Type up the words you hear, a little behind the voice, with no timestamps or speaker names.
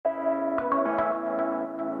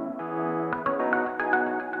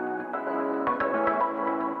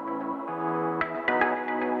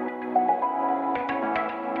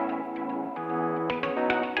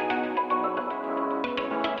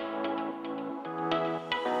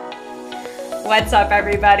What's up,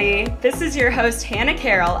 everybody? This is your host, Hannah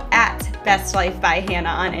Carroll at Best Life by Hannah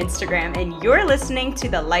on Instagram, and you're listening to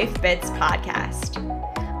the Life Bits podcast.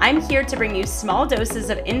 I'm here to bring you small doses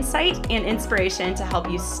of insight and inspiration to help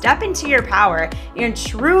you step into your power and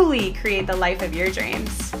truly create the life of your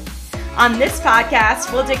dreams. On this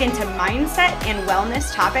podcast, we'll dig into mindset and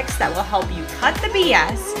wellness topics that will help you cut the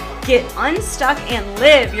BS, get unstuck, and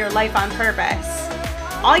live your life on purpose.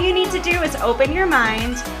 All you need to do is open your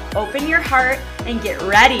mind, open your heart, and get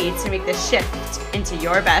ready to make the shift into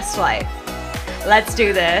your best life. Let's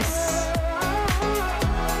do this.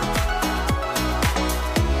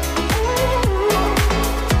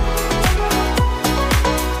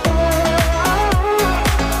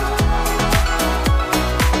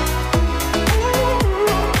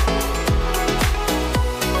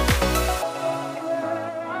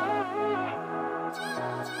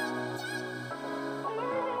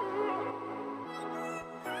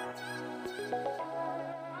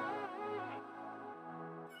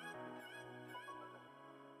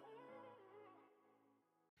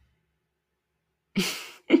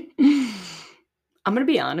 I'm going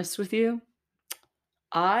to be honest with you.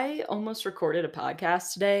 I almost recorded a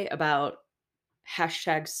podcast today about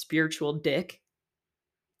hashtag spiritual dick.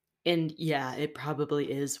 And yeah, it probably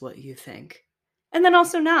is what you think. And then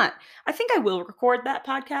also not. I think I will record that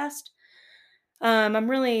podcast. I'm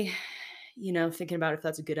really, thinking about if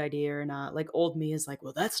that's a good idea or not. Like old me is like,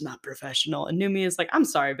 well, that's not professional. And new me is like, I'm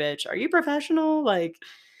sorry, bitch. Are you professional? Like,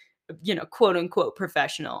 quote unquote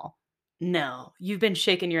professional. No, you've been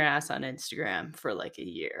shaking your ass on Instagram for like a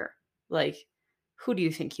year. Like, who do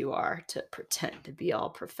you think you are to pretend to be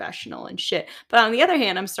all professional and shit? But on the other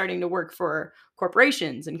hand, I'm starting to work for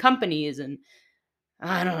corporations and companies and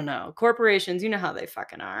I don't know, corporations, you know how they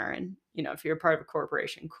fucking are. And, if you're a part of a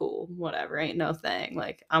corporation, cool, whatever, ain't no thing.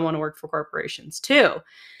 Like, I want to work for corporations too.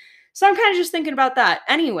 So I'm kind of just thinking about that.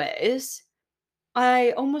 Anyways,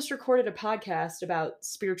 I almost recorded a podcast about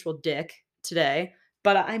spiritual dick today,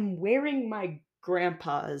 but I'm wearing my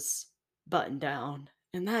grandpa's button down,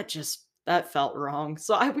 and that felt wrong.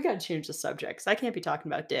 So we got to change the subject because I can't be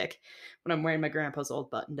talking about dick when I'm wearing my grandpa's old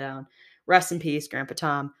button down. Rest in peace, Grandpa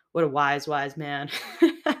Tom. What a wise man.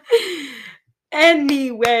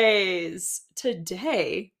 Anyways,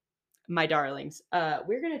 today, my darlings,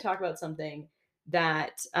 we're going to talk about something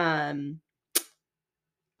that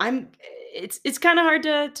it's kind of hard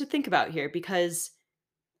to think about here because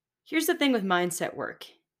here's the thing with mindset work.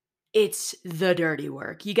 It's the dirty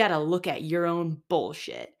work. You got to look at your own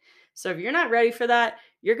bullshit. So if you're not ready for that,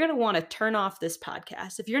 you're going to want to turn off this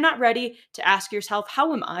podcast. If you're not ready to ask yourself,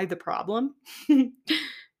 how am I the problem?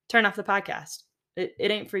 Turn off the podcast. It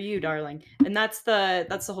ain't for you, darling. And that's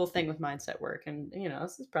the whole thing with mindset work. And,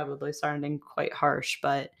 this is probably sounding quite harsh,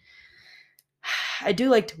 but I do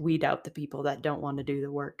like to weed out the people that don't want to do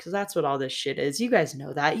the work because that's what all this shit is. You guys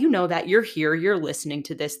know that. You know that. You're here. You're listening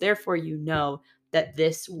to this. Therefore, you know that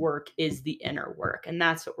this work is the inner work. And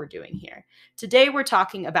that's what we're doing here. Today, we're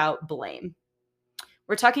talking about blame.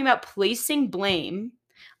 We're talking about placing blame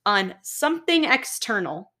on something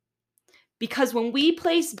external because when we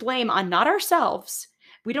place blame on not ourselves,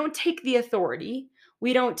 we don't take the authority.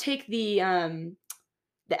 We don't take the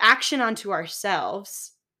action onto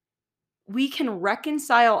ourselves. We can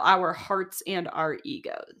reconcile our hearts and our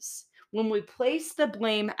egos. When we place the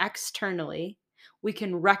blame externally, we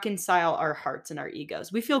can reconcile our hearts and our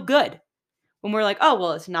egos. We feel good when we're like, oh,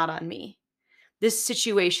 well, it's not on me. This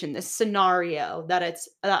situation, this scenario that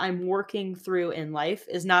I'm working through in life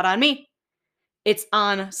is not on me. It's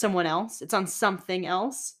on someone else. It's on something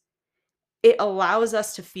else. It allows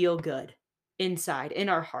us to feel good inside, in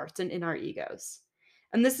our hearts and in our egos.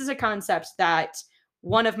 And this is a concept that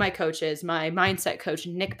one of my coaches, my mindset coach,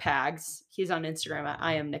 Nick Pags, he's on Instagram at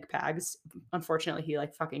I am Nick Pags. Unfortunately, he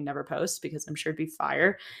fucking never posts because I'm sure it'd be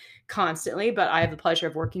fire constantly, but I have the pleasure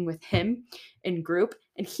of working with him in group.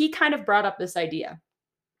 And he kind of brought up this idea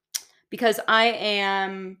because I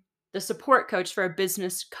am the support coach for a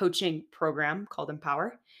business coaching program called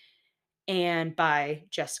Empower and by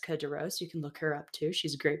Jessica DeRose. You can look her up too.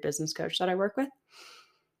 She's a great business coach that I work with.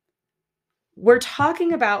 We're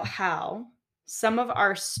talking about how some of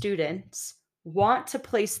our students want to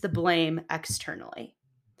place the blame externally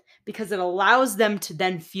because it allows them to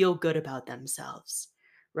then feel good about themselves,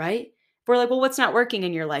 right? We're like, well, what's not working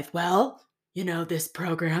in your life? Well, this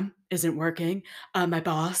program isn't working. My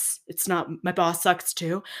boss sucks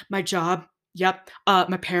too. My job, yep.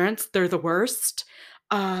 My parents, they're the worst.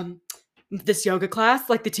 This yoga class,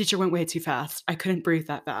 the teacher went way too fast. I couldn't breathe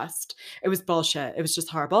that fast. It was bullshit. It was just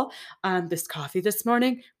horrible. This coffee this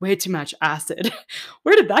morning, way too much acid.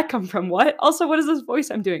 Where did that come from? What? Also, what is this voice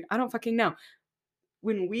I'm doing? I don't fucking know.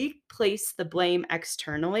 When we place the blame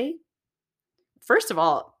externally, first of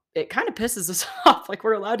all, it kind of pisses us off. Like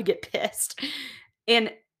we're allowed to get pissed.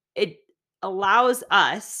 And it allows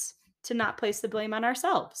us to not place the blame on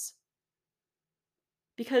ourselves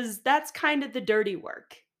because that's kind of the dirty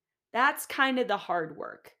work. That's kind of the hard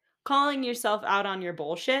work. Calling yourself out on your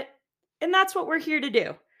bullshit. And that's what we're here to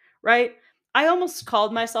do, right? I almost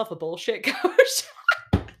called myself a bullshit coach.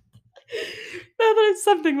 Now that it's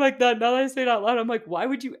something like that, now that I say it out loud, I'm like, why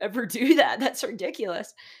would you ever do that? That's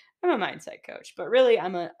ridiculous. I'm a mindset coach, but really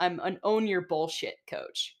I'm an own your bullshit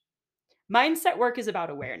coach. Mindset work is about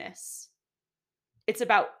awareness. It's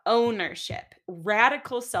about ownership,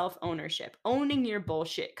 radical self-ownership, owning your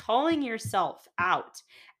bullshit, calling yourself out,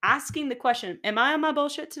 asking the question, am I on my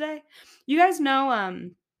bullshit today? You guys know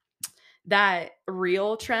that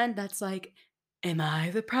real trend that's like, am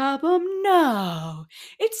I the problem? No,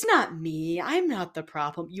 it's not me. I'm not the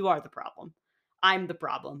problem. You are the problem. I'm the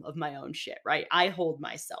problem of my own shit, right? I hold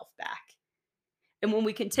myself back. And when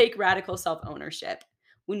we can take radical self-ownership,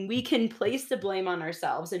 when we can place the blame on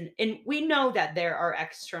ourselves, and we know that there are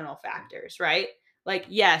external factors, right? Like,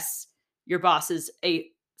 yes, your boss is a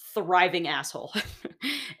thriving asshole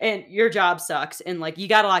and your job sucks and like you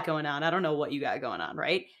got a lot going on. I don't know what you got going on,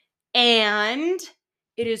 right? And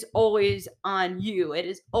it is always on you. It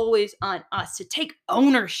is always on us to take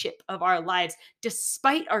ownership of our lives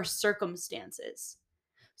despite our circumstances.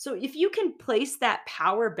 So if you can place that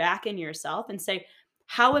power back in yourself and say,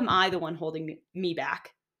 how am I the one holding me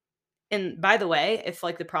back? And by the way, if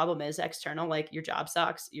like the problem is external, like your job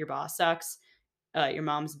sucks, your boss sucks, your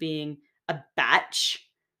mom's being a batch,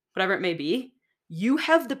 whatever it may be, you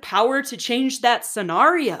have the power to change that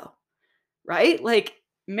scenario, right? Like,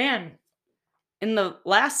 man, in the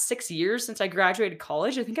last 6 years since I graduated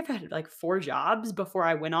college, I think I've had like 4 jobs before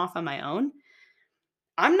I went off on my own.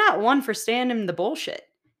 I'm not one for staying in the bullshit.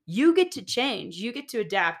 You get to change, you get to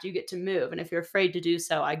adapt, you get to move. And if you're afraid to do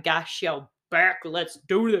so, I got your back. Let's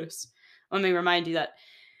do this. Let me remind you that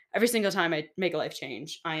every single time I make a life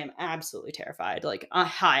change, I am absolutely terrified. Like,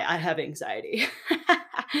 hi, I have anxiety.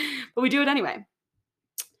 But we do it anyway.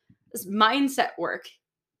 This mindset work,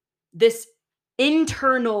 this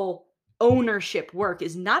internal ownership work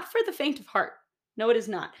is not for the faint of heart. No, it is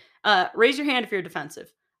not. Raise your hand if you're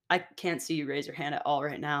defensive. I can't see you raise your hand at all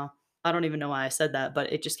right now. I don't even know why I said that,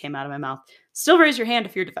 but it just came out of my mouth. Still raise your hand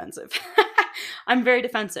if you're defensive. I'm very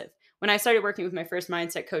defensive. When I started working with my first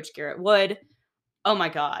mindset coach, Garrett Wood, oh my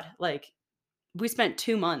God, like we spent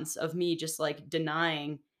 2 months of me just like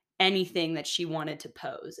denying anything that she wanted to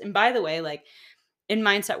pose. And by the way, like in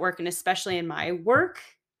mindset work, and especially in my work,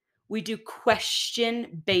 we do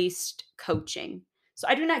question based coaching. So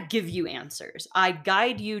I do not give you answers, I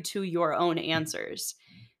guide you to your own answers.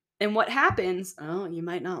 And what happens, oh, you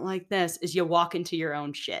might not like this, is you walk into your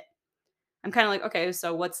own shit. I'm kind of like, okay,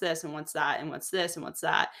 so what's this and what's that and what's this and what's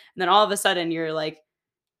that? And then all of a sudden you're like,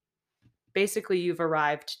 basically, you've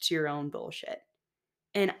arrived to your own bullshit.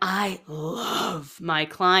 And I love my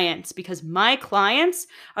clients because my clients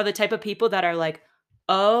are the type of people that are like,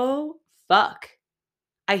 oh, fuck.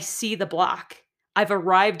 I see the block. I've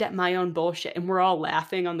arrived at my own bullshit. And we're all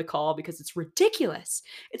laughing on the call because it's ridiculous.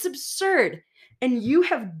 It's absurd. And you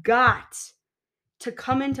have got to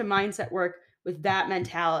come into mindset work with that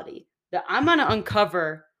mentality that I'm going to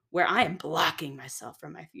uncover where I am blocking myself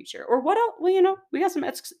from my future. Or what else? Well, we got some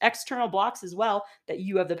external blocks as well that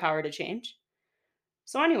you have the power to change.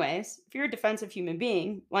 So, anyways, if you're a defensive human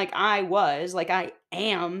being, like I was, like I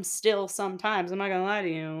am still sometimes, I'm not going to lie to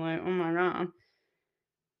you, like, oh my God,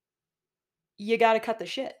 you got to cut the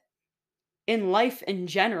shit. In life in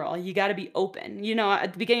general, you got to be open.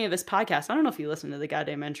 At the beginning of this podcast, I don't know if you listened to the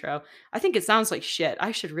goddamn intro. I think it sounds like shit.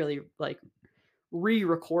 I should really like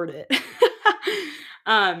re-record it.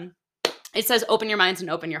 um, it says open your minds and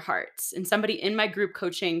open your hearts. And somebody in my group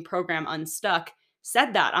coaching program Unstuck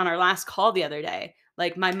said that on our last call the other day.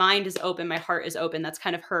 Like my mind is open, my heart is open. That's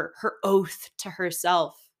kind of her oath to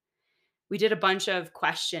herself. We did a bunch of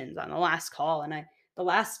questions on the last call, and the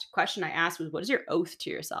last question I asked was, what is your oath to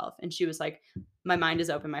yourself? And she was like, my mind is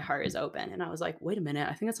open, my heart is open. And I was like, wait a minute,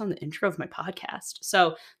 I think that's on the intro of my podcast.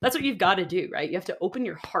 So that's what you've got to do, right? You have to open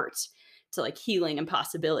your heart to like healing and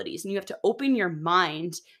possibilities. And you have to open your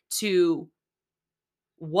mind to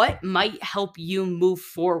what might help you move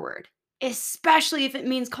forward, especially if it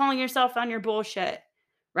means calling yourself on your bullshit,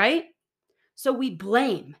 right? So we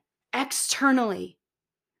blame externally,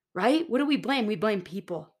 right? What do we blame? We blame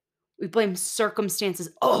people. We blame circumstances.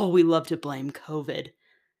 Oh, we love to blame COVID.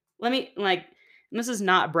 Let me like, and this is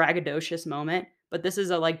not a braggadocious moment, but this is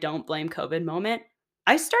a like, don't blame COVID moment.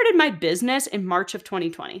 I started my business in March of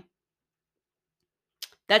 2020.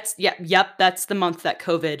 Yep, that's the month that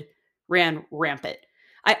COVID ran rampant.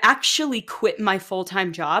 I actually quit my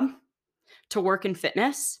full-time job to work in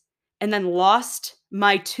fitness and then lost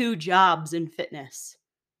my 2 jobs in fitness.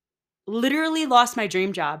 Literally lost my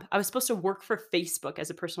dream job. I was supposed to work for Facebook as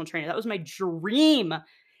a personal trainer. That was my dream,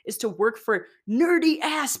 is to work for nerdy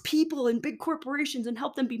ass people in big corporations and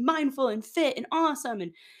help them be mindful and fit and awesome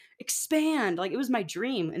and expand. Like, it was my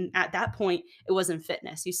dream. And at that point, it wasn't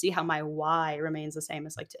fitness. You see how my why remains the same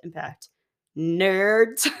as like to impact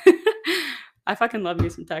nerds. I fucking love me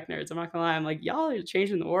some tech nerds. I'm not gonna lie. I'm like, y'all are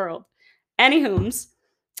changing the world. Anywho's,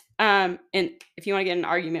 and if you want to get in an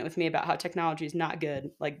argument with me about how technology is not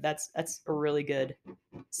good, like that's a really good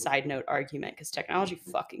side note argument, because technology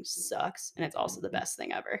fucking sucks and it's also the best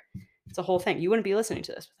thing ever. It's a whole thing. You wouldn't be listening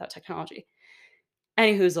to this without technology.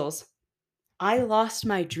 Any hoozles, I lost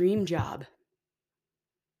my dream job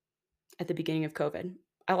at the beginning of COVID.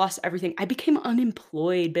 I lost everything. I became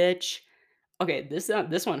unemployed, bitch. Okay, this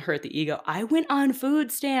one hurt the ego. I went on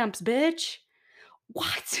food stamps, bitch.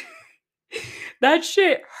 What? That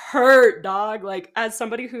shit hurt, dog. Like, as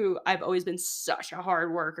somebody who I've always been such a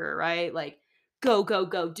hard worker, right? Like, go, go,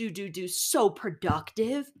 go, do, so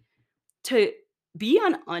productive, to be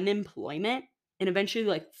on unemployment and eventually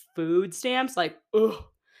like food stamps, like, ugh.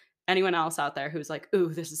 Anyone else out there who's like,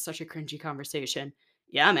 ooh, this is such a cringy conversation.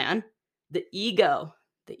 Yeah, man. The ego.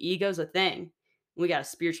 The ego's a thing. We gotta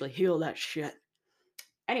spiritually heal that shit.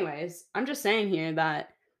 Anyways, I'm just saying here that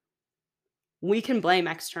we can blame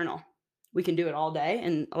external. We can do it all day,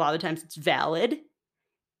 and a lot of the times it's valid,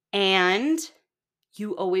 and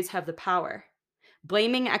you always have the power.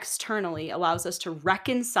 Blaming externally allows us to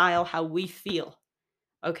reconcile how we feel,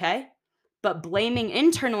 okay? But blaming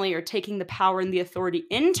internally, or taking the power and the authority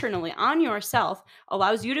internally on yourself,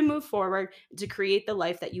 allows you to move forward to create the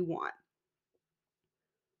life that you want.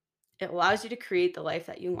 It allows you to create the life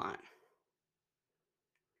that you want.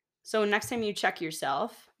 So next time you check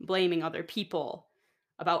yourself, blaming other people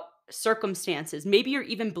about circumstances, maybe you're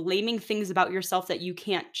even blaming things about yourself that you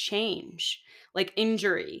can't change, like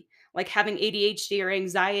injury, like having ADHD or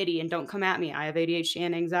anxiety. And don't come at me, I have ADHD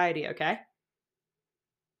and anxiety, okay?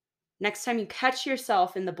 Next time you catch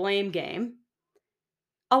yourself in the blame game,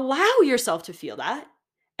 allow yourself to feel that,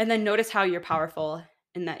 and then notice how you're powerful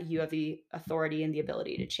and that you have the authority and the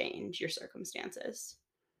ability to change your circumstances.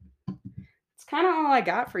 It's kind of all I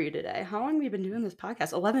got for you today. How long have we been doing this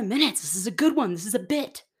podcast? 11 minutes. This is a good one. This is a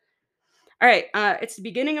bit. All right. It's the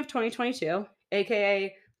beginning of 2022,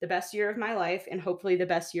 aka the best year of my life, and hopefully the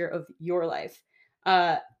best year of your life.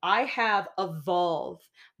 I have Evolve,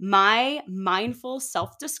 my mindful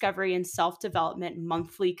self-discovery and self-development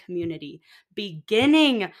monthly community,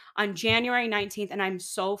 beginning on January 19th. And I'm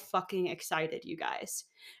so fucking excited, you guys.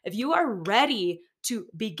 If you are ready to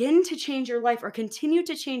begin to change your life or continue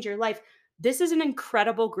to change your life, this is an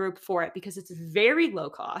incredible group for it, because it's very low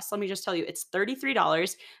cost. Let me just tell you, it's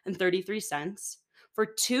 $33.33 for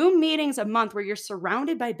 2 meetings a month where you're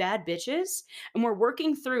surrounded by bad bitches and we're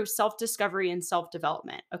working through self-discovery and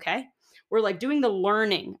self-development, okay? We're like doing the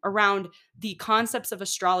learning around the concepts of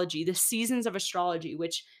astrology, the seasons of astrology,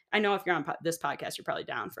 which I know if you're on this podcast, you're probably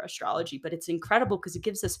down for astrology, but it's incredible because it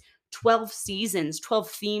gives us 12 seasons, 12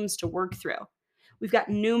 themes to work through. We've got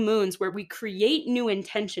new moons where we create new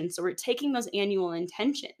intentions. So we're taking those annual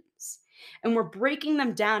intentions and we're breaking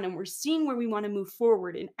them down, and we're seeing where we want to move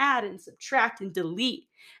forward and add and subtract and delete.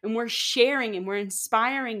 And we're sharing and we're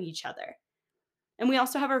inspiring each other. And we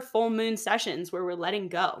also have our full moon sessions where we're letting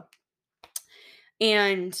go.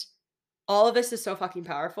 And all of this is so fucking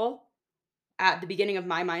powerful. At the beginning of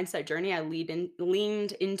my mindset journey, I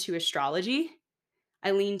leaned into astrology.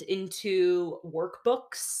 I leaned into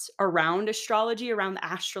workbooks around astrology, around the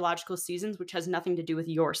astrological seasons, which has nothing to do with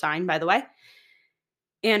your sign, by the way.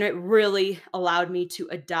 And it really allowed me to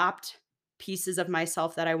adopt pieces of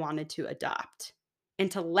myself that I wanted to adopt,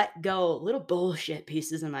 and to let go little bullshit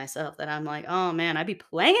pieces of myself that I'm like, oh man, I'd be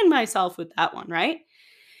playing myself with that one, right?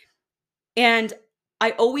 And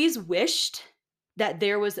I always wished that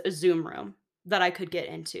there was a Zoom room that I could get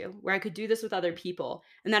into where I could do this with other people,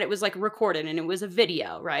 and that it was like recorded and it was a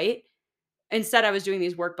video, right? Instead, I was doing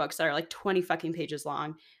these workbooks that are like 20 fucking pages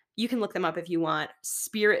long. You can look them up if you want.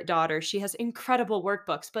 Spirit Daughter, she has incredible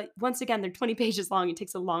workbooks, but once again, they're 20 pages long. It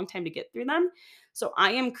takes a long time to get through them. So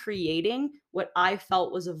I am creating what I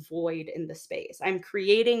felt was a void in the space. I'm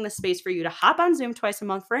creating the space for you to hop on Zoom twice a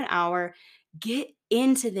month for an hour, get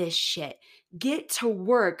into this shit, get to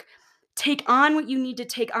work, take on what you need to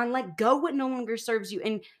take on, let go what no longer serves you,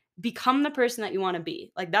 and become the person that you want to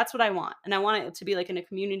be. Like, that's what I want. And I want it to be like in a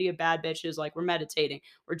community of bad bitches. Like, we're meditating,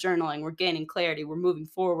 we're journaling, we're gaining clarity, we're moving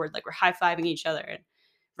forward, like we're high-fiving each other. And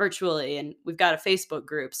virtually, and we've got a Facebook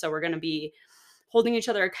group. So we're going to be holding each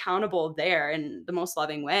other accountable there in the most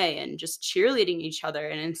loving way and just cheerleading each other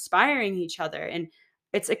and inspiring each other. And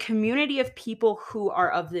it's a community of people who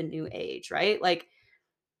are of the new age, right? Like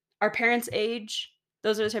our parents' age,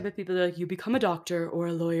 those are the type of people that are like, you become a doctor or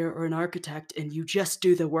a lawyer or an architect and you just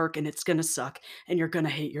do the work and it's gonna suck and you're gonna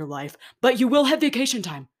hate your life, but you will have vacation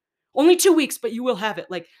time. Only 2 weeks, but you will have it.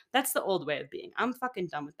 Like, that's the old way of being. I'm fucking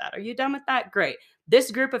done with that. Are you done with that? Great.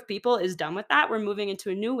 This group of people is done with that. We're moving into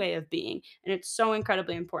a new way of being. And it's so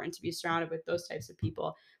incredibly important to be surrounded with those types of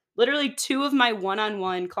people. Literally, two of my one on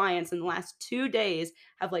one clients in the last 2 days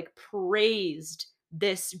have like praised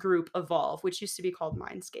this group Evolve, which used to be called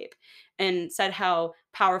Mindscape, and said how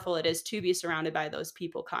powerful it is to be surrounded by those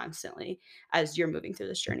people constantly as you're moving through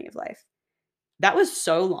this journey of life. That was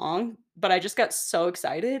so long, but I just got so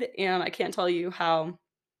excited and I can't tell you how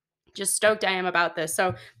just stoked I am about this.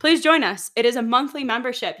 So please join us. It is a monthly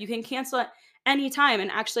membership. You can cancel at any time. And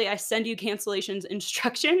actually, I send you cancellations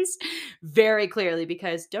instructions very clearly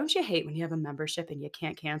because don't you hate when you have a membership and you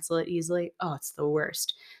can't cancel it easily? Oh, it's the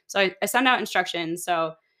worst. So I send out instructions.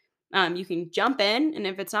 So you can jump in, and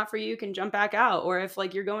if it's not for you, you can jump back out. Or if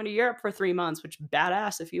like you're going to Europe for 3 months, which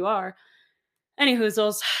badass if you are. Any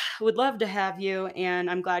hoozles, would love to have you, and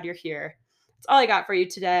I'm glad you're here. That's all I got for you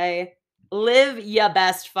today. Live your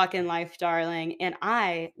best fucking life, darling, and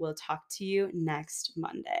I will talk to you next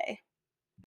Monday.